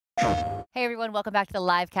Hey everyone, welcome back to the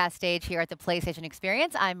live cast stage here at the PlayStation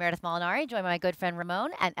Experience. I'm Meredith Molinari, joined by my good friend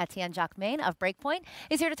Ramon, and Etienne Jacquemain of Breakpoint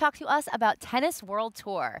is here to talk to us about Tennis World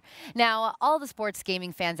Tour. Now, all the sports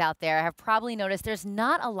gaming fans out there have probably noticed there's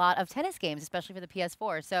not a lot of tennis games, especially for the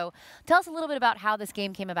PS4. So tell us a little bit about how this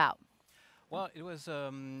game came about. Well, it was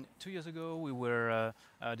 2 years ago. We were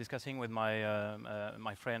discussing with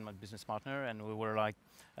my friend, my business partner, and we were like,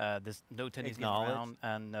 "There's no tennis game around,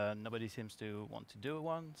 and nobody seems to want to do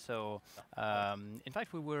one." So, in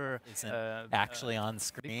fact, we were actually on big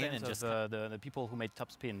screen fans and of just the people who made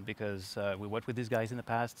Topspin because we worked with these guys in the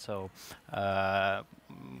past. So,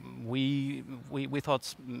 we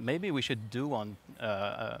thought maybe we should do one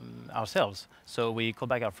ourselves. So we called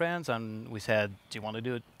back our friends and we said, "Do you want to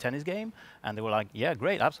do a tennis game?" And they were like, "Yeah,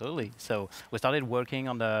 great, absolutely." So we started working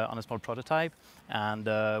on a small prototype, and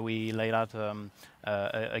we laid out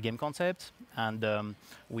a game concept, and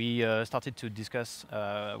we started to discuss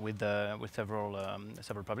with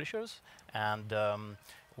several publishers, and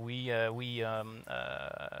we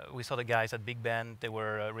saw the guys at Big Ben. They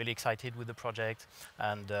were really excited with the project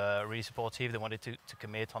and really supportive. They wanted to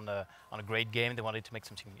commit on a great game. They wanted to make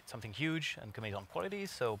something huge and commit on quality.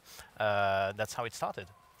 So that's how it started.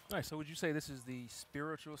 Nice. So would you say this is the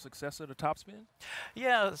spiritual successor to Topspin?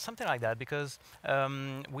 Yeah, something like that, because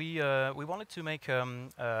we wanted to make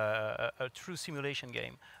a true simulation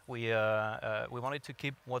game. We wanted to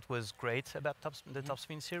keep what was great about the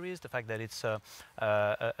Topspin series, the fact that it's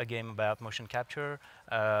a game about motion capture,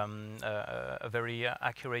 a very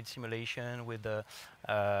accurate simulation with a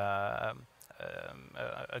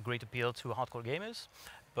great appeal to hardcore gamers.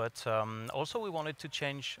 But also we wanted to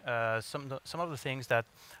change some of the things that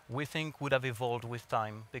we think would have evolved with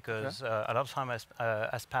time, because a lot of time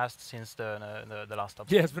has passed since the last Top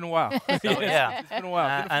Spin. Yeah, it's been a while. So, yeah, It's been a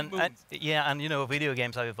while. and you know, video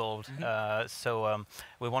games have evolved. So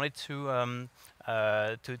we wanted to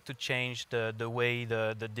change the way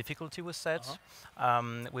the difficulty was set.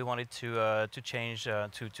 We wanted to change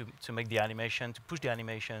to make the animation, to push the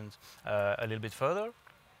animations a little bit further.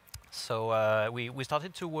 So we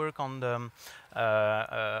started to work on the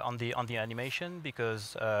animation,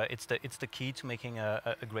 because it's the key to making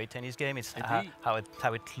a great tennis game. It's how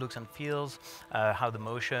it looks and feels, how the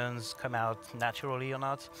motions come out naturally or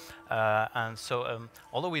not. And so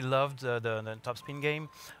although we loved the Topspin game,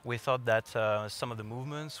 we thought that some of the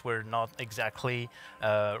movements were not exactly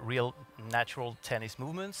real natural tennis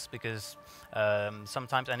movements, because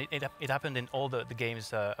sometimes, and it happened in all the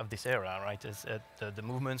games of this era, right? The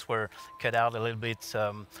movements were cut out a little bit,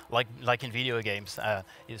 like in video games.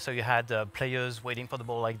 So you had players waiting for the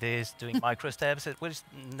ball like this, doing micro steps, which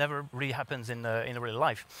never really happens in real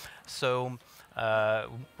life. So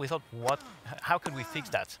we thought, how could we fix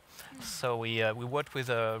that? So we worked with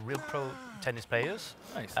real pro tennis players.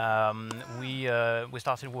 Nice. We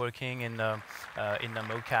started working in a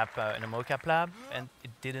mocap lab, and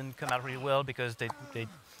it didn't come out really well, because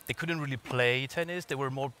they couldn't really play tennis. They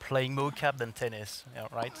were more playing mocap than tennis,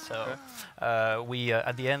 right? So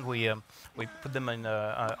at the end we put them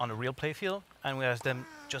on a real play field, and we asked them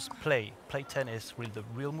just play tennis with the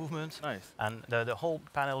real movements. Nice. And the whole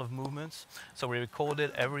panel of movements. So we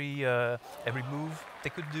recorded every move they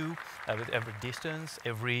could do, with every distance,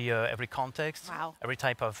 every context, Wow. every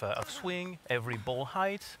type of swing, every ball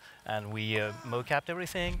height, and we mocapped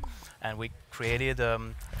everything, and we created a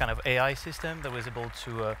kind of AI system that was able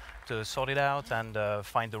to sort it out and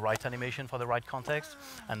find the right animation for the right context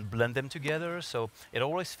and blend them together. So it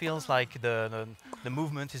always feels like the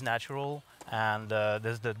movement is natural, and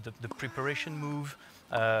there's the preparation move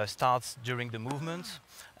starts during the movement,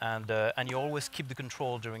 and you always keep the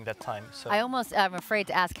control during that time. So I almost am afraid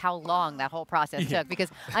to ask how long that whole process took, because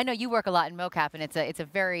I know you work a lot in mocap, and it's a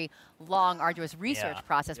very long, arduous research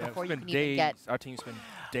process before you can even get. Our team spent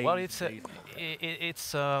days. well, it's days.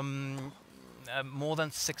 more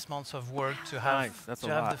than 6 months of work to have Nice, that's a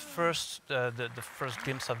to have lot. the first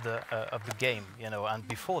glimpse of the game, you know. And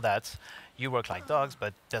before that, you work like dogs,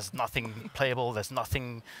 but there's nothing playable. There's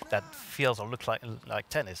nothing that feels or looks like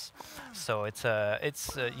tennis. So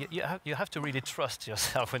you have to really trust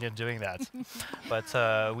yourself when you're doing that. But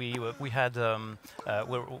we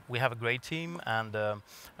have a great team, and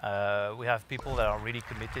we have people that are really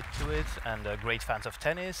committed to it, and great fans of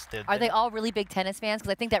tennis. Are they all really big tennis fans?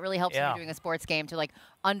 Because I think that really helps when Yeah. you're doing a sports game to like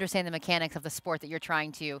understand the mechanics of the sport that you're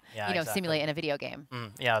trying to Yeah, exactly. simulate in a video game.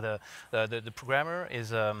 Yeah, the programmer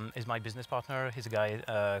is my business partner. He's a guy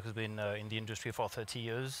who's been in the industry for 30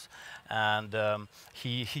 years, and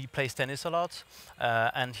he plays tennis a lot,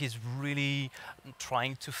 and he's really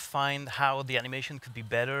trying to find how the animation could be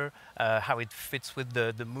better, how it fits with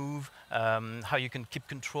the move, how you can keep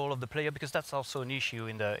control of the player, because that's also an issue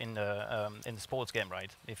in the sports game,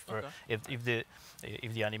 right? If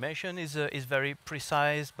the animation is very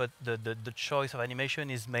precise, but the choice of animation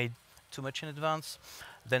is made too much in advance,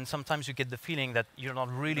 then sometimes you get the feeling that you're not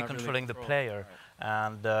really controlling the player. Right.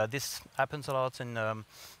 And this happens a lot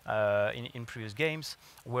in previous games,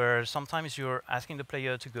 where sometimes you're asking the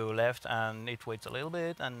player to go left and it waits a little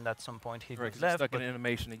bit, and at some point he goes left. Stuck in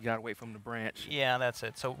animation, you gotta wait for him to branch. Yeah, that's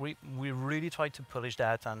it. So we really try to polish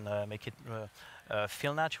that and make it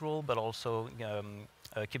feel natural, but also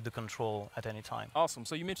keep the control at any time. Awesome.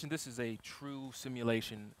 So you mentioned this is a true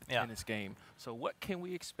simulation tennis game. So what can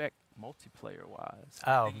we expect multiplayer-wise?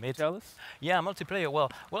 Can you tell us? Yeah, multiplayer.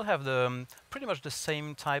 Well, we'll have pretty much the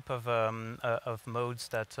same type of modes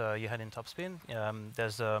that you had in Topspin.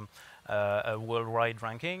 There's a worldwide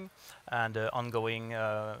ranking and ongoing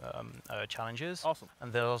challenges. Awesome.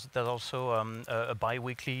 And there's also a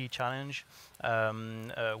bi-weekly challenge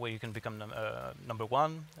where you can become number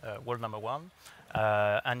one, world number one.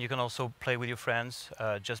 And you can also play with your friends,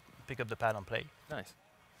 just pick up the pad and play. Nice.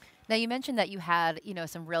 Now, you mentioned that you had,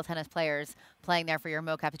 some real tennis players playing there for your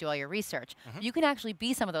mocap to do all your research. You can actually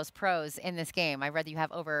be some of those pros in this game. I read that you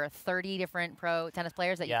have over 30 different pro tennis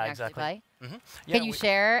players that you can actually play. Yeah, can you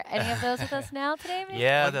share any of those with us now today? Maybe?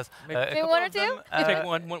 Yeah, there's maybe one or two. Take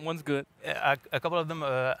one's good. A couple of them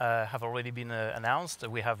have already been announced.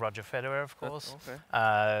 We have Roger Federer, of course.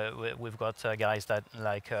 Okay. We've got guys that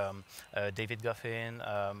like David Goffin,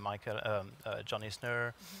 John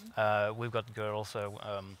Isner. We've got girls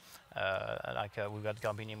we've got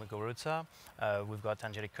Garbini Muguruza. We've got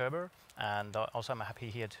Angelique Kerber. And also I'm happy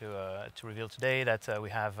here to reveal today that we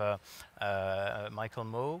have Michael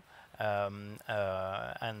Moe and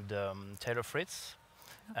Taylor Fritz.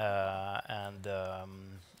 And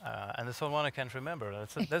the third one I can't remember.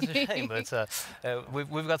 That's a shame. But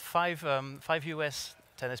we've got five US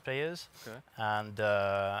tennis players, and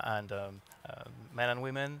men and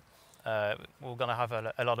women. We're gonna have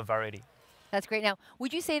a lot of variety. That's great. Now,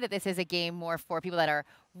 would you say that this is a game more for people that are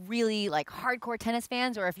really like hardcore tennis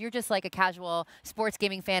fans, or if you're just like a casual sports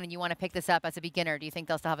gaming fan and you want to pick this up as a beginner, do you think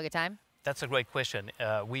they'll still have a good time? That's a great question.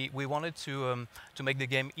 We wanted to make the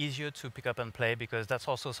game easier to pick up and play, because that's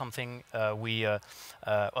also something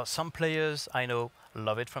some players I know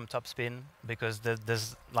love it from Topspin, because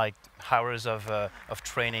there's like hours of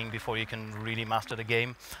training before you can really master the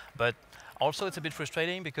game. But also, it's a bit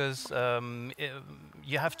frustrating because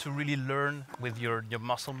you have to really learn with your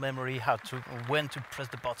muscle memory when to press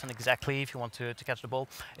the button exactly if you want to catch the ball.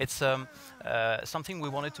 It's something we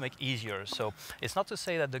wanted to make easier. So it's not to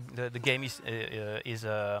say that the game is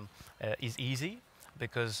easy,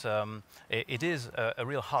 because it is a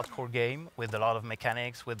real hardcore game with a lot of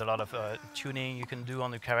mechanics, with a lot of tuning you can do on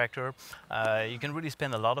the character. You can really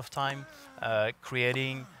spend a lot of time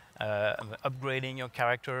creating. Upgrading your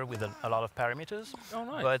character with a lot of parameters. Oh,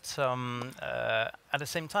 nice. But at the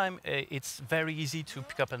same time, it's very easy to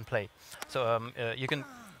pick up and play. So you can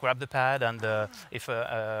grab the pad, and if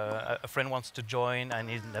a friend wants to join and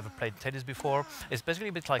he's never played tennis before, it's basically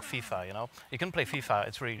a bit like FIFA, you know? You can play FIFA,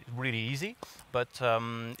 it's really easy, but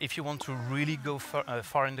if you want to really go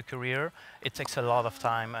far in the career, it takes a lot of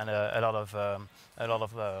time and a lot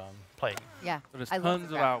of playing. Yeah, so there's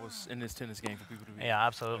tons of hours in this tennis game for people to be. Yeah,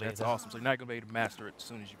 absolutely. That's awesome. So you're not going to be able to master it as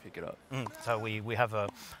soon as you pick it up. So we have a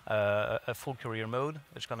full career mode,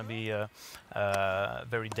 which is going to be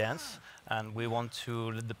very dense, and we want to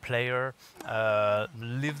let the player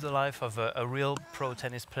live the life of a real pro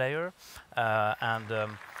tennis player.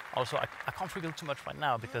 Also, I can't reveal too much right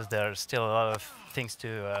now because there's still a lot of things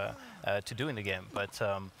to do in the game. But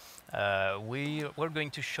we're going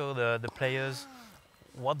to show the players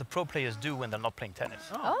what the pro players do when they're not playing tennis.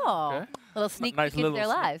 Oh, okay. Little sneak peek into their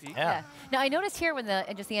lives. Yeah. Now, I noticed here in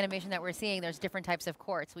just the animation that we're seeing, there's different types of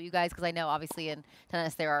courts. Will you guys, because I know obviously in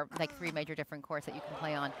tennis there are like 3 major different courts that you can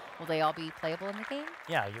play on. Will they all be playable in the game?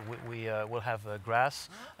 Yeah, we will have grass,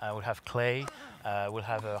 we'll have clay, we'll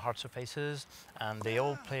have hard surfaces, and they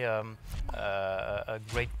all play a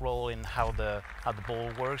great role in how the ball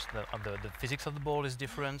works. The physics of the ball is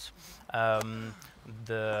different.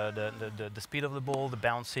 The speed of the ball, the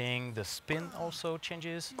bouncing, the spin also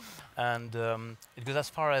changes, and it goes as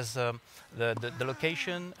far as the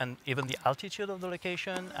location, and even the altitude of the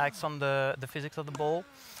location acts on the physics of the ball.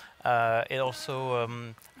 It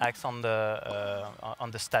also acts on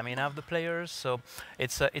the stamina of the players. So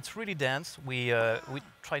it's really dense. We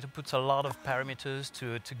try to put a lot of parameters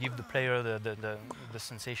to give the player the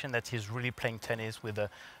sensation that he's really playing tennis with the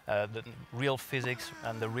real physics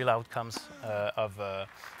and the real outcomes of the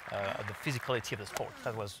physicality of the sport.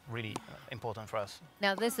 That was really important for us.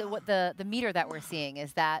 Now, this what the meter that we're seeing,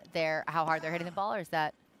 is that how hard they're hitting the ball, or is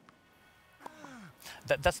that?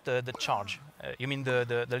 That's the charge. You mean the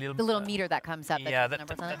little meter that comes up? Yeah,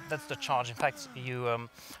 that's the charge. In fact,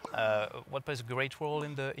 what plays a great role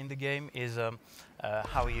in the game is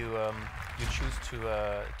how you choose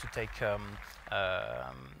to take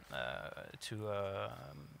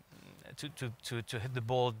to hit the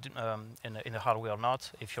ball in a hard way or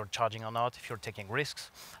not, if you're charging or not, if you're taking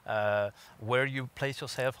risks, where you place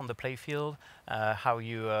yourself on the play field, how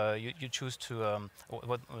you choose to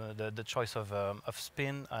the choice of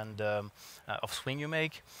spin and of swing you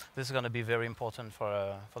make. This is going to be very important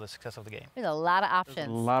for the success of the game. There's a lot of options. There's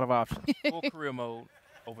a lot of options. Full career mode,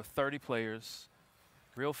 over 30 players,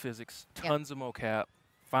 real physics, tons of mocap.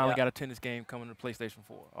 Finally got a tennis game coming to PlayStation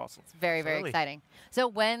 4. Awesome. It's very, very exciting. So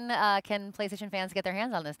when can PlayStation fans get their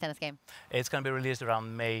hands on this tennis game? It's going to be released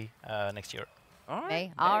around May next year. All right.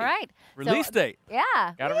 May. All right. Release date. Yeah.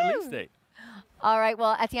 Got a release date. All right.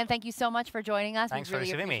 Well, Etienne, thank you so much for joining us. Thanks for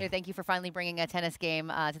receiving me. Thank you for finally bringing a tennis game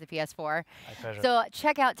to the PS4. My pleasure. So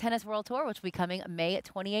check out Tennis World Tour, which will be coming May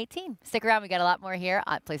 2018. Stick around. We got a lot more here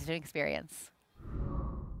on PlayStation Experience.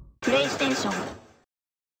 PlayStation